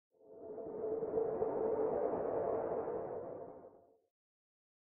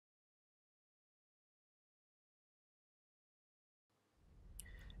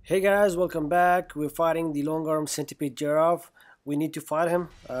Hey guys, welcome back. We're fighting the long arm Centipede Girrafe. We need to fight him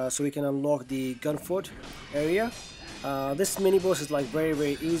so we can unlock the gun foot area. This mini boss is like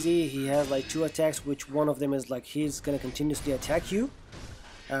very easy. He has like two attacks, which one of them is like he's gonna continuously attack you.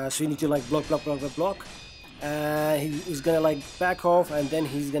 So you need to like block. He's gonna like back off, and then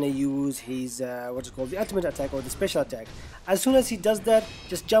he's gonna use his what's it called, the ultimate attack or the special attack. As soon as he does that,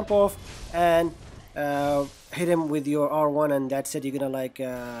 just jump off and hit him with your R1, and that's it. You're gonna like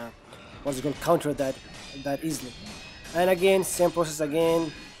what's it called, counter that easily. And again, same process again.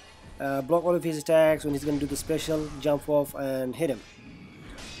 Block all of his attacks. When he's gonna do the special, jump off and hit him.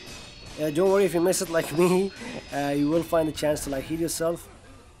 Don't worry if you miss it like me. You will find a chance to like heal yourself,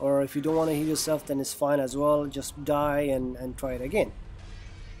 or if you don't want to heal yourself, then it's fine as well. Just die and try it again,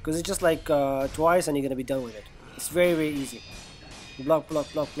 because it's just like twice and you're gonna be done with it. It's very easy. Block.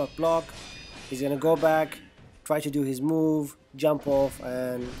 He's gonna go back, try to do his move, jump off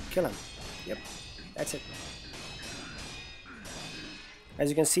and kill him. Yep, that's it. As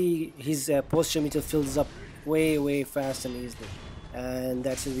you can see, his posture meter fills up way fast and easily, and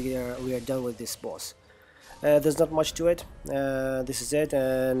that's it. We are done with this boss. There's not much to it. This is it,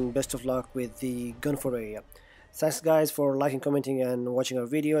 and best of luck with the gun for area. Thanks guys for liking, commenting and watching our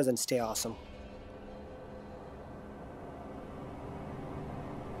videos, and stay awesome.